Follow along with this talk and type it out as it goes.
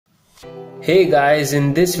Hey guys,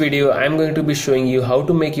 in this video I'm going to be showing you how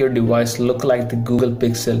to make your device look like the Google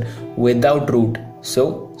Pixel without root.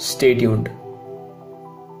 So stay tuned.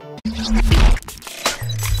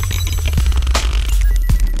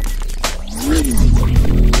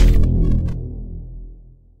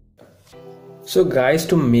 So guys,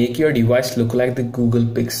 to make your device look like the Google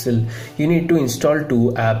Pixel, you need to install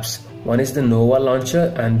two apps. One is the Nova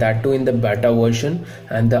launcher, and that too in the beta version,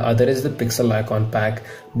 and the other is the Pixel icon pack.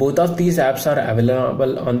 Both of these apps are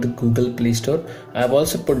available on the Google Play Store. I have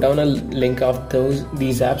also put down a link of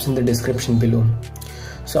these apps in the description below.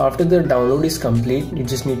 So after the download is complete, you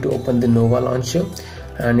just need to open the Nova launcher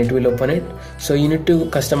and it will open it. So you need to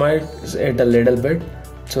customize it a little bit.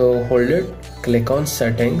 So hold it, click on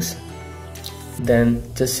settings, then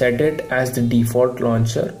just set it as the default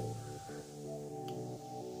launcher,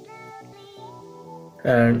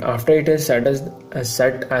 and after it is set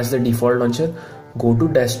as the default launcher, go to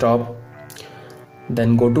desktop,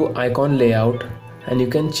 then go to icon layout, and you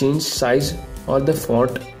can change size or the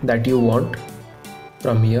font that you want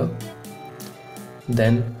from here.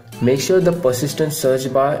 Then make sure the persistent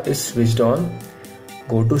search bar is switched on.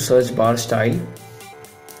 Go to search bar style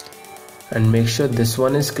and make sure this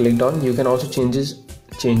one is clicked on. You can also change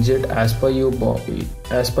it as per you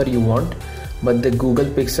want, but the Google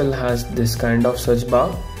Pixel has this kind of search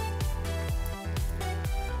bar.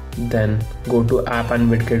 Then go to app and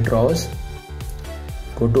widget drawers,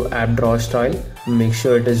 go to app drawer style, make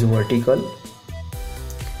sure it is vertical,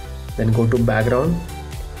 then go to background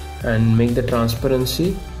and make the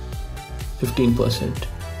transparency 15%.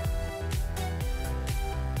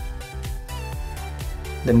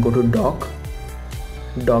 Then go to dock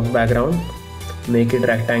background, make it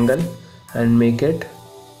rectangle and make it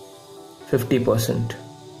 50%.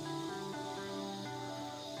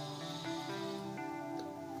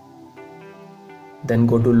 Then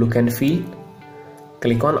go to look and feel,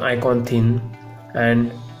 click on icon theme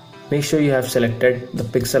and make sure you have selected the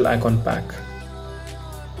Pixel icon pack.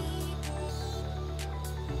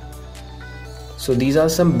 So these are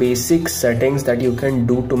some basic settings that you can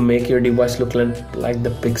do to make your device look like the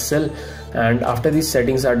Pixel, and after these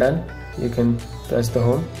settings are done, you can press the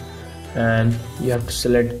home and you have to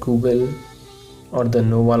select Google or the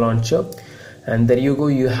Nova launcher, and there you go,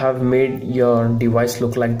 you have made your device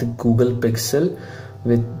look like the Google Pixel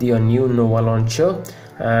with your new Nova launcher.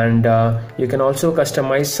 And you can also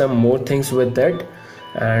customize some more things with it.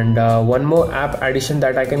 And one more app addition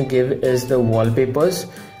that I can give is the Wallpapers.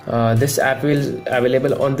 This app is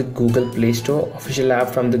available on the Google Play Store, official app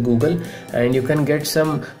from the Google, and you can get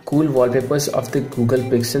some cool wallpapers of the Google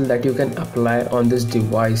Pixel that you can apply on this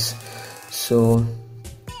device. So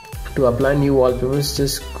to apply new wallpapers,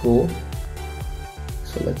 just go,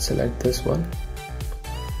 so let's select this one,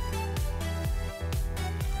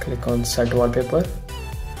 click on set wallpaper,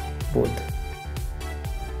 both.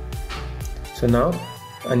 So now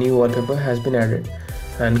a new wallpaper has been added,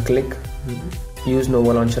 and click use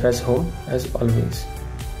Nova launcher as home as always.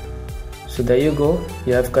 So there you go,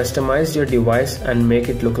 you have customized your device and make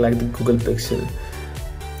it look like the Google Pixel.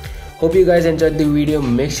 Hope you guys enjoyed the video.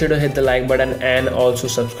 Make sure to hit the like button and also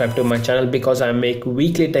subscribe to my channel, because I make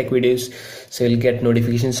weekly tech videos, so you'll get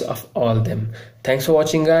notifications of all them. Thanks for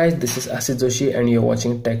watching guys. This is Asit Joshi and you're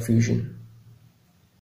watching Tech Fusion.